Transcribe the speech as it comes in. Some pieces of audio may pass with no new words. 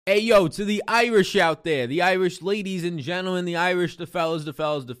Hey, yo, to the Irish out there, the Irish ladies and gentlemen, the Irish, the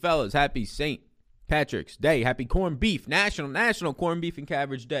fellas. Happy St. Patrick's Day. Happy Corned Beef, National Corned Beef and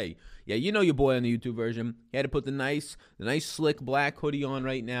Cabbage Day. Yeah, you know your boy on the YouTube version. He had to put the nice slick black hoodie on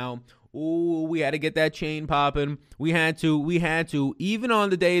right now. Ooh, we had to get that chain popping. We had to. Even on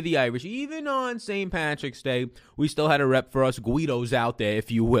the Day of the Irish, even on St. Patrick's Day, we still had a rep for us Guidos out there,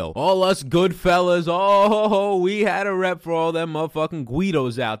 if you will. All us good fellas, we had a rep for all them motherfucking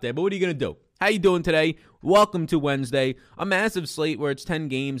Guidos out there. But what are you going to do? How you doing today? Welcome to Wednesday, a massive slate where it's 10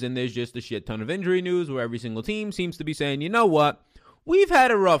 games and there's just a shit ton of injury news where every single team seems to be saying, you know what? We've had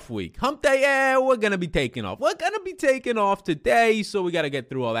a rough week. Hump day, yeah, we're going to be taking off. We're going to be taking off today, so we got to get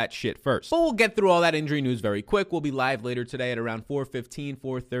through all that shit first. But we'll get through all that injury news very quick. We'll be live later today at around 4:15,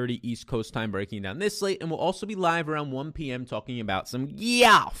 4:30 East Coast time breaking down this slate, and we'll also be live around 1 p.m. talking about some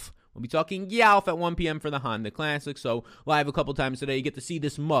golf. We'll be talking golf at 1 p.m. for the Honda Classic, so live a couple times today. You get to see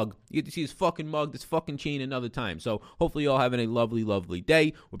this mug. You get to see this fucking mug, this fucking chain another time. So hopefully you're all having a lovely, lovely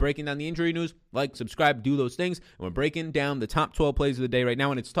day. We're breaking down the injury news. Like, subscribe, do those things. And we're breaking down the top 12 plays of the day right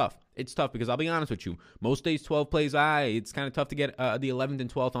now, and it's tough. It's tough because I'll be honest with you. Most days, 12 plays, it's kind of tough to get the 11th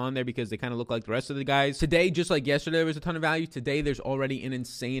and 12th on there because they kind of look like the rest of the guys. Today, just like yesterday, there was a ton of value. Today, there's already an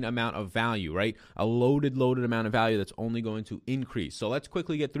insane amount of value, right? A loaded amount of value that's only going to increase. So let's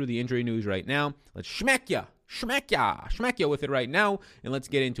quickly get through the injury news right now. Let's schmack ya with it right now, and let's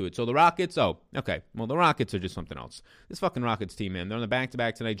get into it. So the Rockets, the Rockets are just something else. This fucking Rockets team, man, they're on the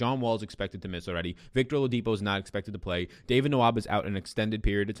back-to-back tonight. John Wall's expected to miss already. Victor Oladipo is not expected to play. David Nwaba is out an extended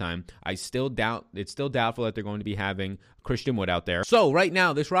period of time. It's still doubtful that they're going to be having Christian Wood out there. So right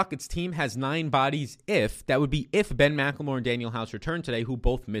now, this Rockets team has 9 bodies if Ben McLemore and Daniel House return today, who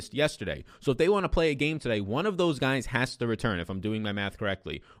both missed yesterday. So if they want to play a game today, one of those guys has to return, if I'm doing my math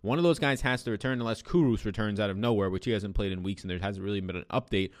correctly. One of those guys has to return unless Kyrgios returns out of nowhere, which he hasn't played in weeks, and there hasn't really been an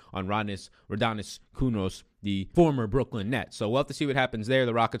update on Rodions Kunos, the former Brooklyn Nets. So we'll have to see what happens there.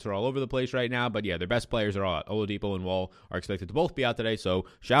 The Rockets are all over the place right now, but yeah, their best players are all out. Oladipo and Wall are expected to both be out today, so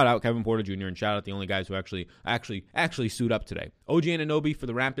shout out Kevin Porter Jr. and shout out the only guys who actually suit up today. OG Anunoby for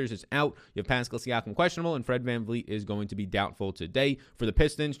the Raptors is out. You have Pascal Siakam questionable, and Fred VanVleet is going to be doubtful today. For the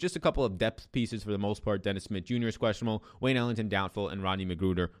Pistons, just a couple of depth pieces for the most part. Dennis Smith Jr. is questionable, Wayne Ellington doubtful, and Rodney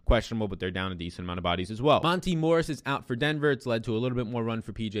McGruder questionable, but they're down a decent amount of bodies as well. Monty Morris is out for Denver. It's led to a little bit more run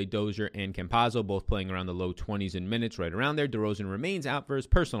for PJ Dozier and Campazzo, both playing around the low 20s in minutes, right around there. DeRozan remains out for his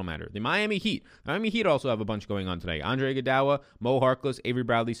personal matter. The Miami Heat also have a bunch going on today. Andre Iguodala, Mo Harkless, Avery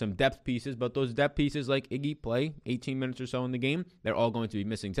Bradley, some depth pieces, but those depth pieces like Iggy play 18 minutes or so in the game. They're all going to be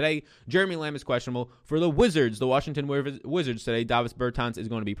missing today. Jeremy Lamb is questionable. For the Wizards, the Washington Wizards today, Davis Bertans is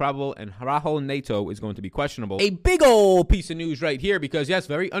going to be probable, and Rahul Neto is going to be questionable. A big old piece of news right here because, yes,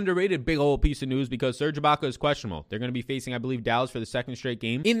 very underrated big old piece of news because Serge Ibaka is questionable. They're going to be facing, I believe, Dallas for the second straight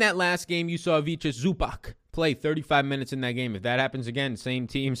game. In that last game, you saw Vichas Zubac play 35 minutes in that game. If that happens again, same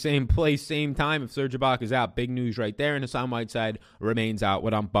team, same place, same time. If Serge Ibaka is out, big news right there. And Hassan Whiteside remains out.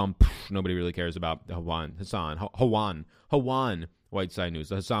 Nobody really cares about Hawan Whiteside news,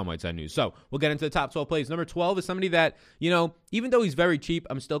 the Hassan Whiteside news. So we'll get into the top 12 plays. Number 12 is somebody that, even though he's very cheap,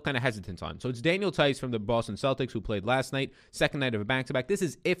 I'm still kind of hesitant on. So it's Daniel Theis from the Boston Celtics, who played last night, second night of a back-to-back. This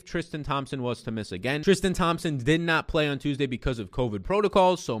is if Tristan Thompson was to miss again. Tristan Thompson did not play on Tuesday because of COVID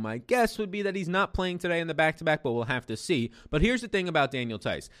protocols, so my guess would be that he's not playing today in the back-to-back, but we'll have to see. But here's the thing about Daniel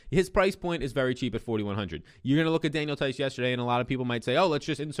Theis. His price point is very cheap at $4,100. You're going to look at Daniel Theis yesterday, and a lot of people might say, let's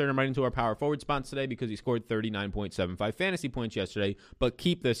just insert him right into our power forward spots today because he scored 39.75 fantasy points yesterday. But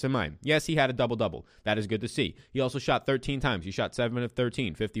keep this in mind. Yes, he had a double-double. That is good to see. He also shot 13 times. He shot 7 of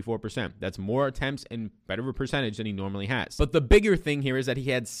 13, 54%. That's more attempts and better of a percentage than he normally has. But the bigger thing here is that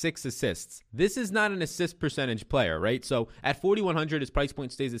he had 6 assists. This is not an assist percentage player, right? So at 4,100, his price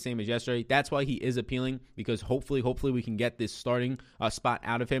point stays the same as yesterday. That's why he is appealing because hopefully we can get this starting spot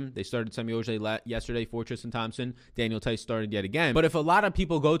out of him. They started Semi Ojeleye yesterday for Tristan Thompson. Daniel Theis started yet again. But if a lot of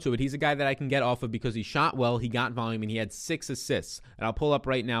people go to it, he's a guy that I can get off of because he shot well, he got volume, and he had 6 assists. And I'll pull up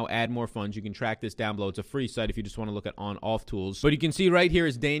right now, add more funds. You can track this down below. It's a free site if you just want to look at on-off tools. But you can see right here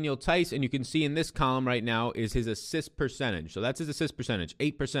is Daniel Theis, and you can see in this column right now is his assist percentage. So that's his assist percentage,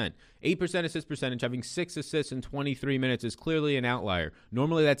 8%. 8% assist percentage, having 6 assists in 23 minutes is clearly an outlier.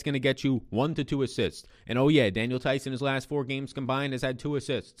 Normally that's going to get you 1 to 2 assists. And Daniel Theis in his last 4 games combined has had 2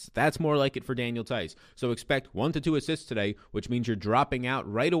 assists. That's more like it for Daniel Theis. So expect 1 to 2 assists today, which means you're dropping out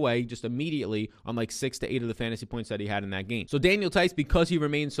right away, just immediately on like 6 to 8 of the fantasy points that he had in that game. So Daniel Daniel Theis, because he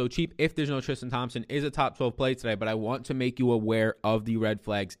remains so cheap, if there's no Tristan Thompson, is a top 12 play today, but I want to make you aware of the red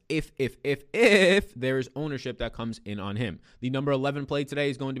flags if there's ownership that comes in on him. The number 11 play today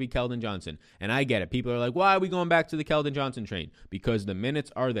is going to be Keldon Johnson, and I get it. People are like, why are we going back to the Keldon Johnson train? Because the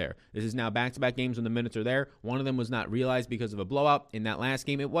minutes are there. This is now back-to-back games when the minutes are there. One of them was not realized because of a blowout. In that last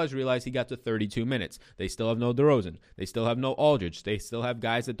game, it was realized he got to 32 minutes. They still have no DeRozan. They still have no Aldridge. They still have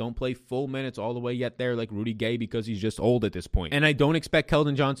guys that don't play full minutes all the way yet there, like Rudy Gay, because he's just old at this point. And I don't expect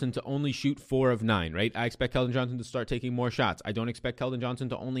Keldon Johnson to only shoot 4 of 9, right? I expect Keldon Johnson to start taking more shots. I don't expect Keldon Johnson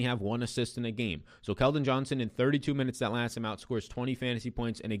to only have 1 assist in a game. So Keldon Johnson, in 32 minutes that last him out, scores 20 fantasy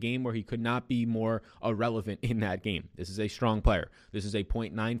points in a game where he could not be more irrelevant in that game. This is a strong player. This is a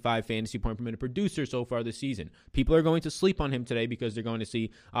 .95 fantasy point per minute producer so far this season. People are going to sleep on him today because they're going to see,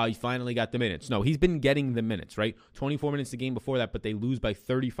 he finally got the minutes. No, he's been getting the minutes, right? 24 minutes the game before that, but they lose by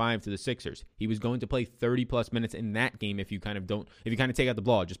 35 to the Sixers. He was going to play 30 plus minutes in that game if you kind of take out the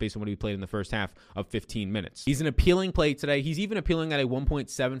blowout, just based on what he played in the first half of 15 minutes. He's an appealing play today. He's even appealing at a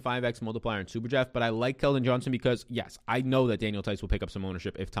 1.75x multiplier in Superdraft, but I like Keldon Johnson because, yes, I know that Daniel Theis will pick up some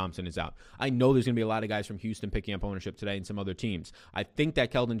ownership if Thompson is out. I know there's going to be a lot of guys from Houston picking up ownership today and some other teams. I think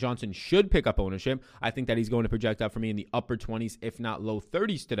that Keldon Johnson should pick up ownership. I think that he's going to project out for me in the upper 20s, if not low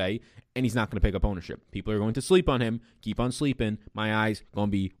 30s today, and he's not going to pick up ownership. People are going to sleep on him. Keep on sleeping. My eyes going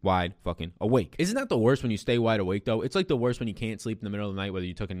to be wide fucking awake. Isn't that the worst when you stay wide awake, though? It's like the worst when you can't sleep in the middle of the night, whether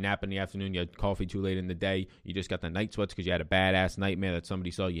you took a nap in the afternoon, you had coffee too late in the day, you just got the night sweats because you had a badass nightmare that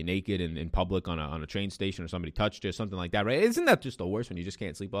somebody saw you naked in public on a train station, or somebody touched you or something like that, right? Isn't that just the worst when you just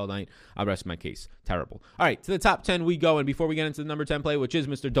can't sleep all night? I'll rest my case. Terrible. All right, to the top 10 we go, and before we get into the number 10 play, which is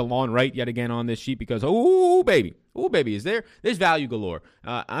Mr. DeLon Wright yet again on this sheet, because, oh, baby, there's value galore.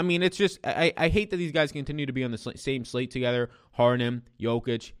 I mean, it's just, I hate that these guys continue to be on the same slate together. Harden,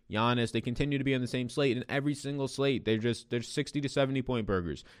 Jokic, Giannis, they continue to be on the same slate, and every single slate, they're 60 to 70 point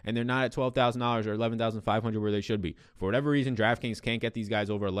burgers, and they're not at $12,000 or $11,500 where they should be. For whatever reason, DraftKings can't get these guys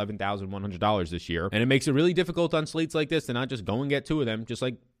over $11,100 this year, and it makes it really difficult on slates like this to not just go and get 2 of them, just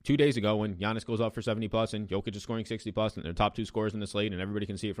like 2 days ago when Giannis goes off for 70 plus and Jokic is scoring 60 plus, and they're top 2 scorers in the slate, and everybody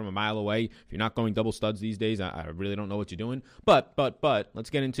can see it from a mile away. If you're not going double studs these days, I really don't know what you're doing. But let's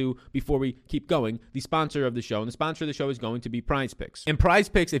get into, before we keep going, the sponsor of the show, and the sponsor of the show is going to be Prize Picks. And Prize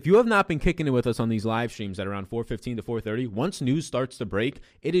Picks, if you have not been kicking it with us on these live streams at around 4:15 to 4:30, once news starts to break,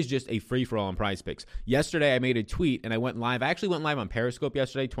 it is just a free-for-all on Prize Picks. Yesterday, I made a tweet, and I went live. I actually went live on Periscope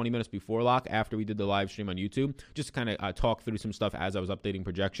yesterday, 20 minutes before lock, after we did the live stream on YouTube, just to kind of talk through some stuff as I was updating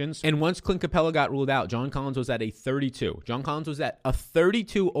projections. And once Clint Capella got ruled out, John Collins was at a 32. John Collins was at a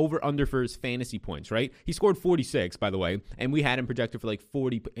 32 over-under for his fantasy points, right? He scored 46, by the way, and we had him projected for like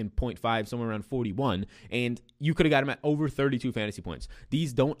 40.5, somewhere around 41, and you could have got him at over 32 fantasy points.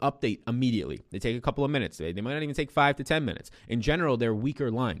 These don't update immediately. They take a couple of minutes. They might not even take 5 to 10 minutes. In general, they're weaker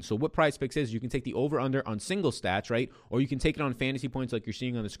lines. So what Prize Picks is, you can take the over-under on single stats, right? Or you can take it on fantasy points like you're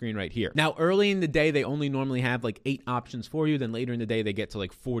seeing on the screen right here. Now, early in the day, they only normally have like 8 options for you. Then later in the day, they get to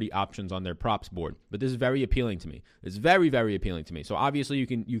like 40 options on their props board. But this is very appealing to me. It's very, very appealing to me. So obviously, you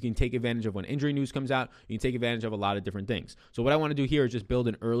can take advantage of when injury news comes out. You can take advantage of a lot of different things. So what I want to do here is just build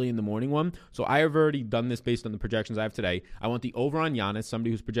an early in the morning one. So I have already done this based on the projections I have today. I want the over on Giannis,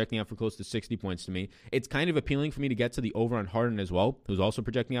 somebody who's projecting out for close to 60 points to me. It's kind of appealing for me to get to the over on Harden as well, who's also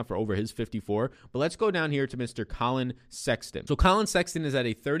projecting out for over his 54. But let's go down here to Mr. Colin Sexton. So Colin Sexton is at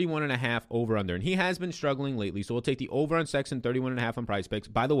a 31.5 over under, and he has been struggling lately. So we'll take the over on Sexton, 31.5 on Prize Picks.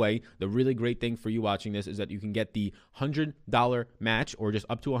 By the way, the really great thing for you watching this is that you can get the $100 match, or just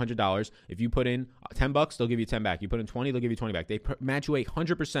up to $100. If you put in $10, they'll give you 10 back. You put in 20, they'll give you 20 back. They match you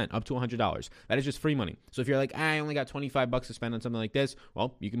 100% up to $100. That is just free money. So if you're like, I only got $25 to spend on something like this,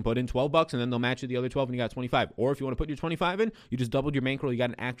 well, you can put in $12 and then they'll match you the other 12 and you got 25. Or if you want to put your 25 in, you just doubled your bankroll. You got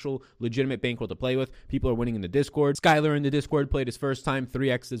an actual legitimate bankroll to play with. People are winning in the Discord. Skyler in the Discord played his first time,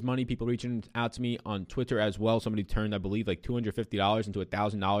 3x his money. People reaching out to me on Twitter as well. Somebody turned, I believe, like $250 into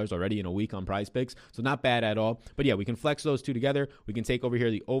 $1,000 already in a week on Prize Picks. So not bad at all. But yeah, we can flex those two together. We can take over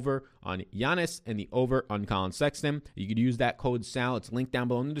here the over on Giannis and the over on Colin Sexton. You could use that code SAL. It's linked down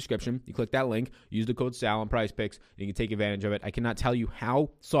below in the description. You click that link, use the code SAL on Prize Picks, and you can take advantage of it. I cannot tell you how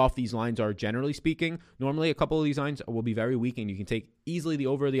soft these lines are generally speaking. Normally, a couple of these lines will be very weak, and you can take easily the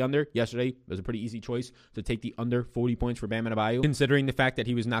over or the under. Yesterday, it was a pretty easy choice to take the under 40 points for Bam Adebayo, considering the fact that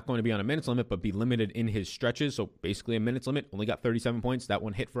he was not going to be on a minutes limit, but be limited in his stretches. So basically a minutes limit, only got 37 points. That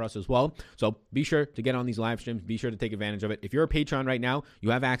one hit for us as well. So be sure to get on these live streams. Be sure to take advantage of it. If you're a Patreon right now, you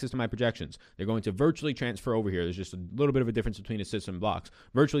have access to my projections. They're going to virtually transfer over here. There's just a little bit of a difference between assists and blocks.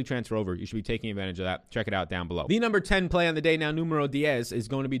 Virtually transfer over. You should be taking advantage of that. Check it out down below. The number 10 play on the day now, numero Diaz, is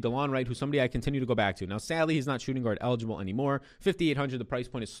going to be DeLon Wright, who's somebody I continue to go back to. Now, sadly, he's not shooting guard eligible anymore. 5,800, the price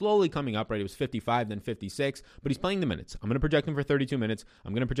point is slowly coming up, right? It was 55, then 56, but he's playing the minutes. I'm going to project him for 32 minutes.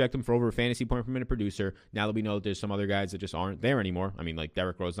 I'm going to project him for over a fantasy point per minute producer. Now that we know that there's some other guys that just aren't there anymore. I mean, like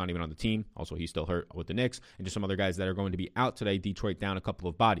Derrick Rose not even on the team. Also, he's still hurt with the Knicks, and just some other guys that are going to be out today. Detroit down a couple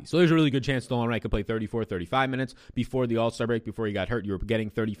of bodies. So there's a really good chance DeLon Wright could play 34, 35 minutes before the All-Star break. Before he got hurt, you were getting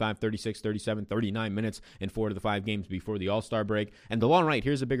 35, 36, 37, 39 minutes in 4 of the 5 games before the All-Star break. And DeLon Wright,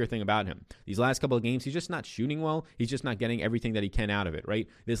 here's the bigger thing about him. These last couple of games, he's just not shooting well. He's just not getting everything that he can out of it, right?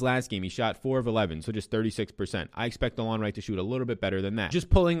 This last game, he shot 4 of 11, so just 36%. I expect DeLon Wright to shoot a little bit better than that. Just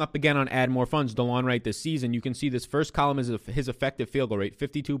pulling up again on Add More Funds, DeLon Wright this season, you can see this first column is his effective field goal rate,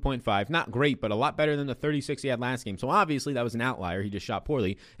 52.5. Not great, but a lot better than the 36 he had last game. So obviously that was an outlier. He just shot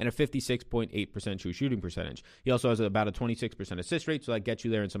poorly, and a 56.8% true shooting percentage. He also has about a 26% assist rate, so that gets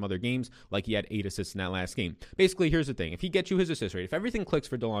you there in some other games, like he had 8 assists in that last game. Basically, here's the thing. If he gets you his assist rate, if everything clicks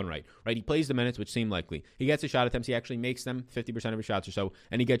for DeLon Wright, right, he plays the minutes, which seem likely. He gets his shot attempts. He actually makes them 50% of his shots or so,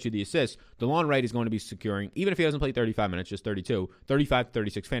 and he gets you the assists. DeLon Wright is going to be securing, even if he doesn't play 35 minutes, just 32, 35 to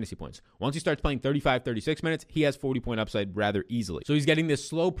 36 fantasy points. Once he starts playing 35, 36 minutes, he has 40-point upside rather easily. So he's getting this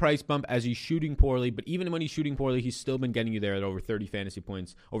slow price bump as he's shooting poorly, but even when he's shooting poorly, he's still been getting you there at over 30 fantasy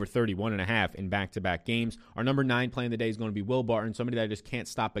points, over 31.5 in back-to-back games. Our number 9 play in the day is going to be Will Barton, somebody that I just can't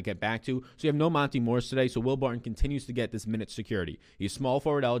stop but get back to. So you have no Monty Morris today, so Will Barton continues to get this minute security. He's small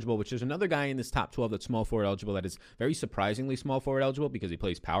forward eligible, which there's another guy in this top 12 that's small forward eligible that is very surprisingly small forward eligible because he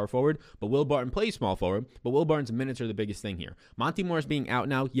plays power forward, but Will Barton plays small forward, but Will Barton's minutes are the biggest thing here. Monty Morris being out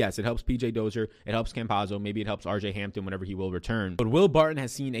now, yes, it helps PJ Dozier, it helps Campazzo, maybe it helps RJ Hampton whenever he will return, but Will Barton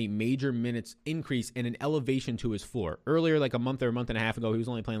has seen a major minutes increase and an elevation to his floor. Earlier, like a month or a month and a half ago, he was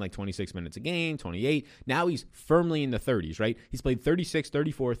only playing like 26 minutes a game, 28. Now he's firmly in the 30s, right? He's played 36,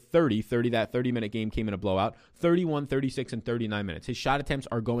 34, 30, that 30-minute game came in a blowout, 31, 36, and 39 minutes. His shot attempts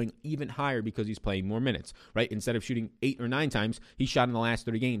are going even higher because he's playing more minutes, right? Instead of shooting 8 or 9 times, he shot in the last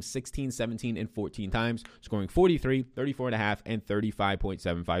 30 games 16, 17, and 14 times, scoring 43, 34.5, and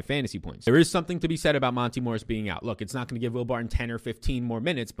 35.75 fantasy points. There is something to be said about Monty Morris being out. Look, it's not going to give Will Barton 10 or 15 more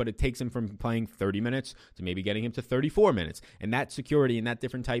minutes, but it takes him from playing 30 minutes to maybe getting him to 34 minutes. And that security and that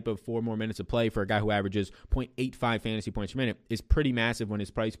different type of 4 more minutes of play for a guy who averages 0.85 fantasy points per minute is pretty massive when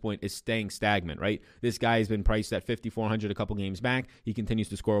his price point is staying stagnant, right? This guy has been priced at 5,400 a couple games back. He continues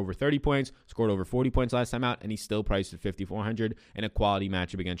to score over 30 points, scored over 40 points last time out, and he's still priced at 5,400 in a quality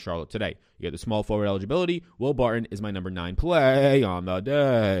matchup against Charlotte today. You have the small forward eligibility. Will Barton is my number 9 play on the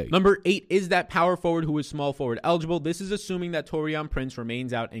day. Number 8 is that power forward who is small forward eligible. This is assuming that Taurean Prince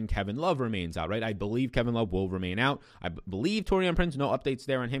remains out and Kevin Love remains out, right? I believe Kevin Love will remain out. I believe Taurean Prince, no updates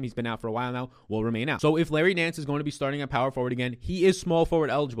there on him. He's been out for a while now, will remain out. So if Larry Nance is going to be starting at power forward again, he is small forward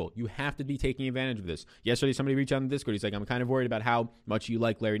eligible. You have to be taking advantage of this. Yesterday, somebody reached out on the Discord. He's like, I'm kind of worried about how much you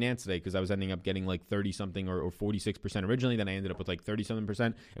like Larry Nance today because I was ending up getting like 30-something or 46% originally. Then I ended up with like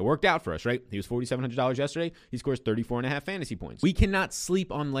 37%. It worked out for us, right? He was $4,700 yesterday. He scores 34.5 fantasy points. We cannot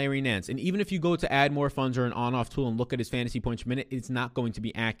sleep on Larry Nance. And even if you go to Add More Funds or an on-off tool and look at his fantasy points per minute, it's not going to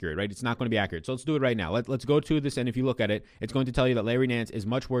be accurate, right? It's not going to be accurate. So let's do it right now. Let's go to this, and if you look at it, it's going to tell you that Larry Nance is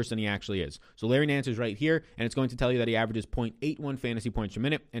much worse than he actually is. So Larry Nance is right here, and it's going to tell you that he averages 0.81 fantasy points per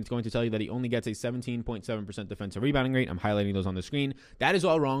minute, and it's going to tell you that he only gets a 17.7% defensive rebounding rate. I'm highlighting those on the screen. That is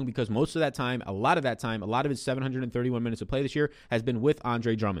all wrong because most of that time, a lot of his 731 minutes of play this year has been with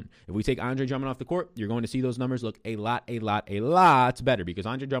Andre Drummond. If we take Andre Drummond off the court, you're going to see those numbers look a lot better because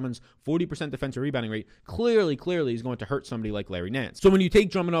Andre Drummond's 40% defensive rebounding rate clearly is going to hurt somebody like Larry Nance. So when you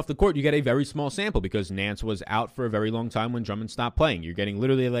take Drummond off the court, you get a very small sample because Nance was out for a very long time when Drummond stopped playing. You're getting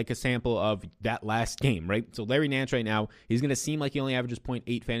literally like a sample of that last game, right? So Larry Nance right now, he's going to seem like he only averages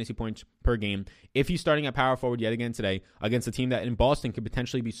 0.8 fantasy points per game. If he's starting at power forward yet again today against a team that in Boston could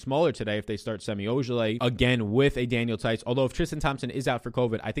potentially be smaller today if they start Semi Ojeleye again with a Daniel Tice. Although if Tristan Thompson is out for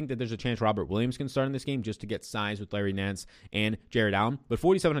COVID, I think that there's a chance Robert Williams can start in this game just to get size with Larry Nance and Jared Allen. But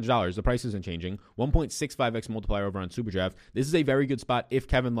 $4,700, the price isn't changing. 1.65x multiplier over on Superdraft. This is a very good spot if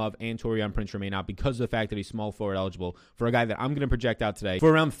Kevin Love and Taurean Prince remain out because of the fact that he's small forward eligible for a guy that I'm going to project out today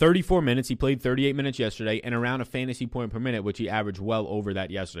for around 34 minutes. He played 38 minutes yesterday and around a fantasy point per minute, which he averaged well over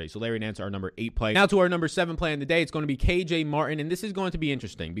that yesterday. So Larry Nance, our number 8 play. Now to our number 7 play in the day, it's going to be KJ Martin, and this is going to be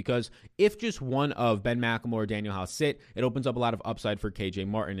interesting because if just one of Ben McLemore or Daniel House sit, it opens up a lot of upside for KJ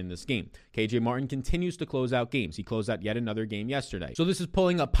Martin in this game. KJ Martin continues to close out games. He closed out yet another game yesterday. So this is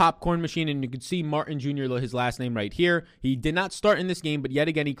pulling a popcorn machine, and you can see Martin Jr., his last name right here. He did not start in this game, but yet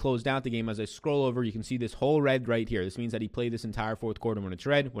again, he closed out the game. As I scroll over, you can see this whole red right here. This means that he played this entire fourth quarter. When it's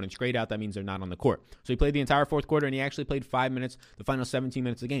red, when it's grayed out, that means they're not on the court. So he played the entire fourth quarter, and he actually played 5 minutes, the final 17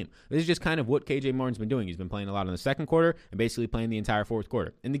 minutes of the game. This is just kind of what KJ Martin's been doing. He's been playing a lot in the second quarter and basically playing the entire fourth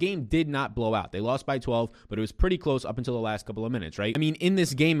quarter. And the game did not blow out. They lost by 12, but it was pretty close up until the last couple of minutes, right? I mean, in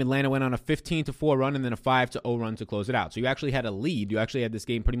this game, Atlanta went on a 15-4 run and then a 5-0 run to close it out. So you actually had a lead. You actually had this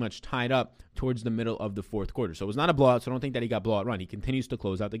game pretty much tied up towards the middle of the fourth quarter. So it was not a blowout, so I don't think that he got blowout run. He continues to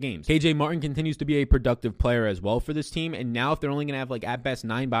close out the games. KJ Martin continues to be a productive player as well for this team, and now if they're only going to have like at best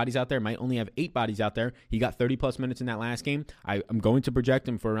 9 bodies out there, might only have 8 bodies out there. He got 30 plus minutes in that last game. I'm going to project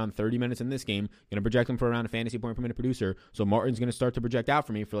him for around 30 minutes in this game. Going to project him for around a fantasy point per minute producer. So Martin's going to start to project out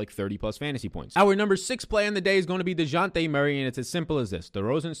for me for like 30 plus fantasy points. Our number 6 play on the day is going to be DeJounte Murray, and it's as simple as this.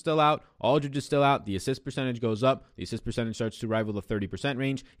 DeRozan's still out. Aldridge is still out. The assist percentage goes up. The assist percentage starts to rival the 30%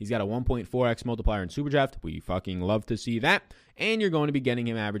 range. He's got a 1.4x multiplier in Superdraft. We fucking love to see that. And you're going to be getting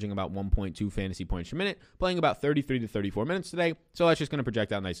him averaging about 1.2 fantasy points per minute, playing about 33 to 34 minutes today. So that's just going to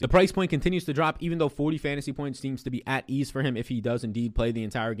project out nicely. The price point continues to drop, even though 40 fantasy points seems to be at ease for him if he does indeed play the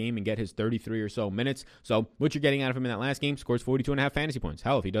entire game and get his 33 or so minutes. So what you're getting out of him in that last game, scores 42.5 fantasy points.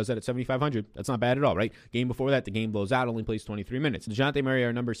 Hell, if he does that at 7,500, that's not bad at all, right? Game before that, the game blows out, only plays 23 minutes. DeJounte Murray,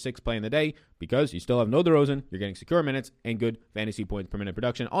 our number 6 play in the day, because you still have no DeRozan, you're getting secure minutes and good fantasy points per minute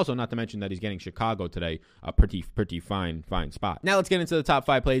production. Also, not to mention that he's getting Chicago today, a pretty fine spot. Now let's get into the top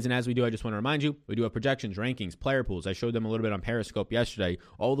 5 plays, and as we do, I just want to remind you, we do have projections, rankings, player pools. I showed them a little bit on Periscope yesterday.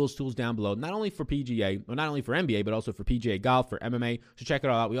 All those tools down below, not only for PGA, or not only for NBA, but also for PGA golf, for MMA. So check it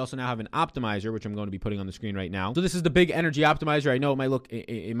all out. We also now have an optimizer, which I'm going to be putting on the screen right now. So this is the big energy optimizer. I know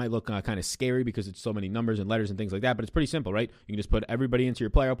it might look kind of scary because it's so many numbers and letters and things like that, but it's pretty simple, right? You can just put everybody into your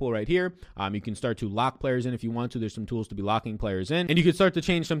player pool right here. You can start to lock players in if you want to. There's some tools to be locking players in, and you can start to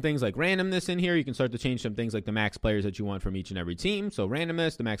change some things like randomness in here. You can start to change some things like the max players that you want from each and every team. So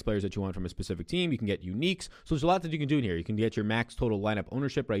randomness, the max players that you want from a specific team. You can get uniques. So there's a lot that you can do in here. You can get your max total lineup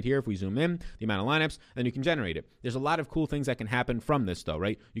ownership right here if we zoom in, the amount of lineups, and you can generate it. There's a lot of cool things that can happen from this though,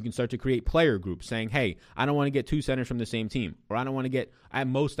 right? You can start to create player groups saying, hey, I don't want to get 2 centers from the same team, or I don't want to get, at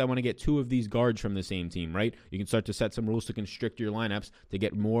most, I want to get 2 of these guards from the same team, right? You can start to set some rules to constrict your lineups to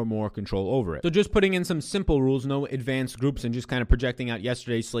get more and more control over it. So just putting in some simple rules, no advanced groups, and just kind of projecting out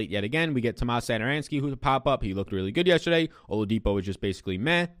yesterday's slate yet again. We get Tomas Satoransky, who pop up. He looked really good yesterday. Oladipo was just basically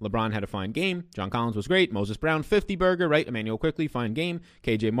meh. LeBron had a fine game. John Collins was great. Moses Brown, 50 burger, right? Emmanuel Quickly, fine game.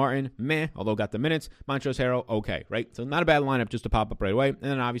 KJ Martin, meh, although got the minutes. Montrezl Harrell, okay, right? So not a bad lineup just to pop up right away. And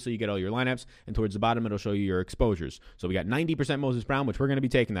then obviously you get all your lineups, and towards the bottom, it'll show you your exposures. So we got 90% Moses Brown, which we're going to be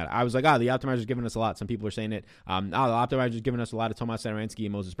taking that. I was like, the optimizer's giving us a lot. Some people are saying it. The optimizer's giving us a lot of Tomas Satoransky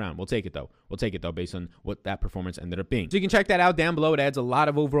and Moses Brown. We'll take it, though. Based on what that performance ended up being. So you can check that out down below. It adds a lot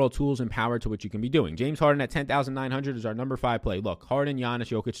of overall tools and power to what you can be doing. James Harden at 10,900 is our number 5 play. Look, Harden, Giannis,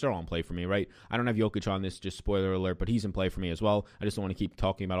 Jokic, they're all in play for me, right? I don't have Jokic on this, just spoiler alert, but he's in play for me as well. I just don't want to keep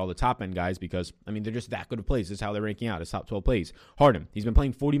talking about all the top end guys because, I mean, they're just that good of plays. This is how they're ranking out. It's top 12 plays. Harden, he's been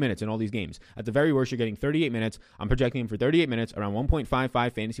playing 40 minutes in all these games. At the very worst, you're getting 38 minutes. I'm projecting him for 38 minutes, around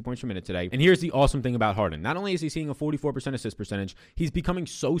 1.55 fantasy points per minute today. And here's the awesome thing about Harden. Not only is he seeing a 44% assist percentage, he's becoming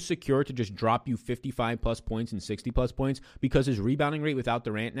so secure to just drop you 55 plus points and 60 plus points because his rebounding rate without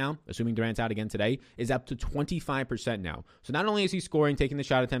Durant now, assuming Durant's out again today, is up to 25% now. So not only is he scoring, taking the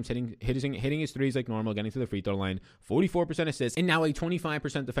shot attempts, hitting his threes like normal, getting to the free throw line, 44% assists, and now a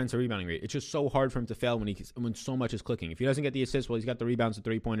 25% defensive rebounding rate. It's just so hard for him to fail when so much is clicking. If he doesn't get the assists, well, he's got the rebounds, the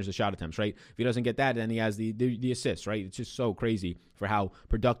 3-pointers, the shot attempts, right? If he doesn't get that, then he has the assists, right? It's just so crazy for how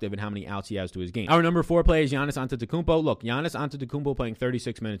productive and how many outs he has to his game. Our number 4 play is Giannis Antetokounmpo. Look, Giannis Antetokounmpo playing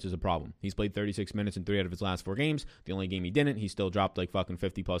 36 minutes is a problem. He's played 36 minutes in 3 out of his last 4 games. The only game he didn't, he still dropped like fucking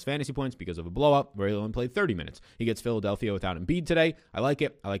 50 plus fantasy points because of a blow up where he only played 30 minutes. He gets Philadelphia without Embiid today. I like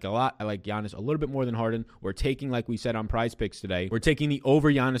it. I like it a lot. I like Giannis a little bit more than Harden. We're taking, like we said on Prize Picks today, we're taking the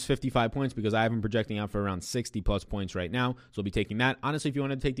over Giannis 55 points because I have him projecting out for around 60 plus points right now. So we'll be taking that. Honestly, if you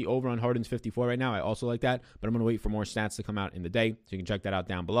want to take the over on Harden's 54 right now, I also like that, but I'm going to wait for more stats to come out in the day, so you can check that out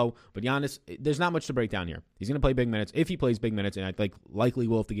down below. But Giannis, there's not much to break down here. He's going to play big minutes. If he plays big minutes, and I likely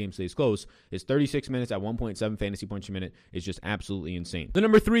will if the game stays close, his 36 minutes at 1.7 fantasy points a minute is just absolutely insane. The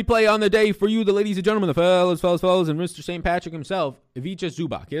number 3 play on the day for you, the ladies and gentlemen, the fellas, and Mr. St. Patrick himself, Ivica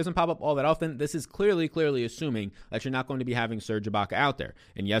Zubac. He doesn't pop up all that often. This is clearly assuming that you're not going to be having Serge Ibaka out there.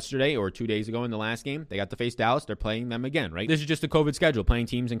 And yesterday or 2 days ago in the last game, they got to face Dallas. They're playing them again, right? This is just a COVID schedule, playing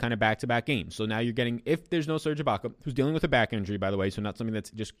teams in kind of back-to-back games. So now you're getting, if there's no Serge Ibaka, who's dealing with a back injury, by the way, so not something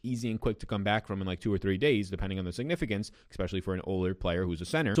that's just easy and quick to come back from in like 2 or 3 days. depending on the significance, especially for an older player who's a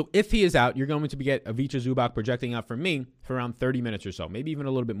center. So if he is out, you're going to get Ivica Zubac projecting out from me for around 30 minutes or so, maybe even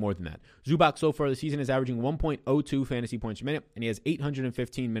a little bit more than that. Zubac so far this season is averaging 1.02 fantasy points per minute, and he has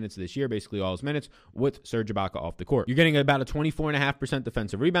 815 minutes this year, basically all his minutes, with Serge Ibaka off the court. You're getting about a 24.5%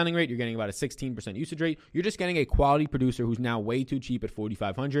 defensive rebounding rate. You're getting about a 16% usage rate. You're just getting a quality producer who's now way too cheap at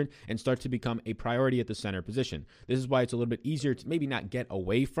 4,500 and starts to become a priority at the center position. This is why it's a little bit easier to maybe not get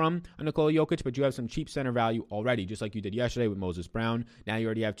away from a Nikola Jokic, but you have some cheap center value already, just like you did yesterday with Moses Brown. Now you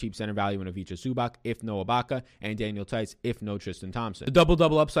already have cheap center value in Ivica Zubac, if no Ibaka, and Daniel Theis, if no Tristan Thompson. The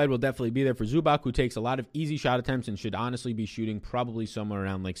double-double upside will definitely be there for Zubac, who takes a lot of easy shot attempts and should honestly be shooting probably somewhere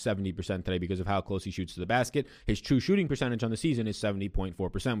around like 70% today because of how close he shoots to the basket. His true shooting percentage on the season is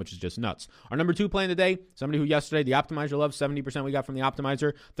 70.4%, which is just nuts. Our number 2 play in the day, somebody who yesterday the optimizer loves, 70% we got from the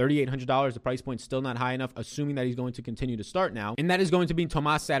optimizer, $3,800. The price point's still not high enough, assuming that he's going to continue to start now, and that is going to be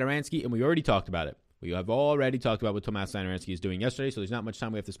Tomas Satoransky, and we already talked about it. We have already talked about what Tomas Satoransky is doing yesterday, so there's not much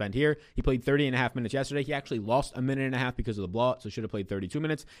time we have to spend here. He played 30.5 minutes yesterday. He actually lost a minute and a half because of the blowout, so should have played 32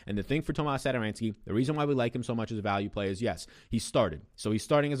 minutes. And the thing for Tomas Satoransky, the reason why we like him so much as a value play is, yes, he started. So he's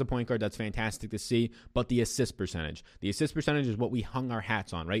starting as a point guard. That's fantastic to see. But the assist percentage. The assist percentage is what we hung our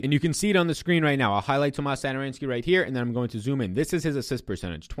hats on, right? And you can see it on the screen right now. I'll highlight Tomas Satoransky right here, and then I'm going to zoom in. This is his assist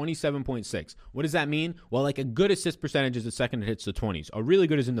percentage, 27.6. What does that mean? Well, like a good assist percentage is the second it hits the 20s. A really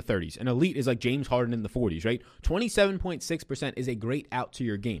good is in the 30s. An elite is like James Harden in the 40s, right? 27.6% is a great out to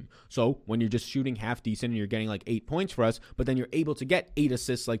your game. So when you're just shooting half decent and you're getting like 8 points for us, but then you're able to get 8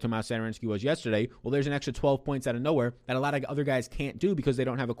 assists like Tomas Satoransky was yesterday, well, there's an extra 12 points out of nowhere that a lot of other guys can't do because they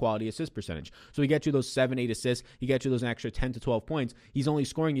don't have a quality assist percentage. So he gets you those 7, 8 assists. He gets you those extra 10 to 12 points. He's only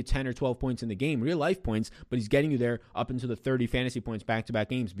scoring you 10 or 12 points in the game, real life points, but he's getting you there up into the 30 fantasy points back-to-back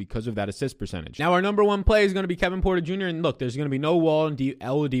games because of that assist percentage. Now, our number 1 play is going to be Kevin Porter Jr., and look, there's going to be no Wall and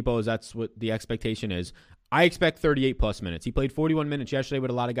Oladipo, as that's what the expectation is. I expect 38 plus minutes. He played 41 minutes yesterday with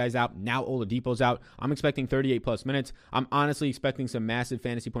a lot of guys out. Now Oladipo's out. I'm expecting 38 plus minutes. I'm honestly expecting some massive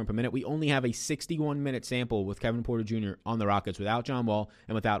fantasy point per minute. We only have a 61-minute sample with Kevin Porter Jr. on the Rockets without John Wall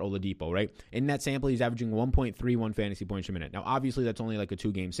and without Oladipo, right? In that sample, he's averaging 1.31 fantasy points per minute. Now, obviously, that's only like a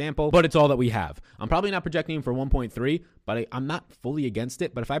 2-game sample, but it's all that we have. I'm probably not projecting him for 1.3, but I'm not fully against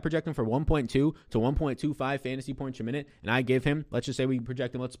it. But if I project him for 1.2 to 1.25 fantasy points per minute, and I give him, let's just say we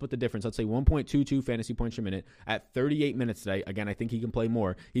project him, let's split the difference. Let's say 1.22 fantasy points per minute at 38 minutes today. Again, I think he can play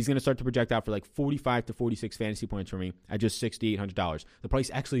more. He's going to start to project out for like 45 to 46 fantasy points for me at just $6,800. The price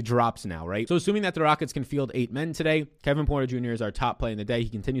actually drops now, right? So assuming that the Rockets can field 8 men today, Kevin Porter Jr. is our top play in the day. He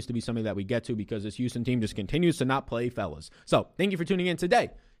continues to be something that we get to because this Houston team just continues to not play fellas. So thank you for tuning in today.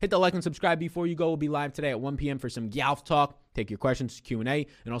 Hit the like and subscribe before you go. We'll be live today at 1 p.m. for some Golf talk. Take your questions, Q&A,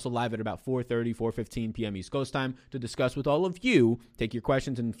 and also live at about 4:30, 4:15 p.m. East Coast time to discuss with all of you. Take your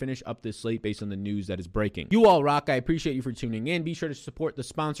questions and finish up this slate based on the news that is breaking. You all rock. I appreciate you for tuning in. Be sure to support the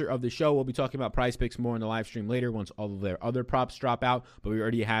sponsor of the show. We'll be talking about Prize Picks more in the live stream later once all of their other props drop out. But we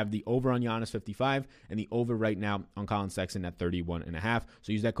already have the over on Giannis 55 and the over right now on Colin Sexton at 31.5.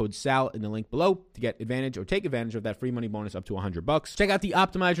 So use that code SAL in the link below to get advantage or take advantage of that free money bonus up to $100. Check out the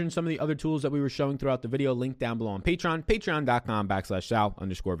optimizer and some of the other tools that we were showing throughout the video. Link down below on Patreon,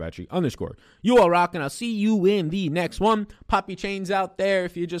 patreon.com/Sal_Vetri_. You all rock, and I'll see you in the next one. Pop your chains out there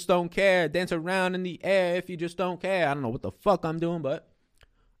if you just don't care. Dance around in the air if you just don't care. I don't know what the fuck I'm doing, but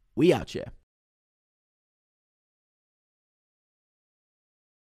we out here.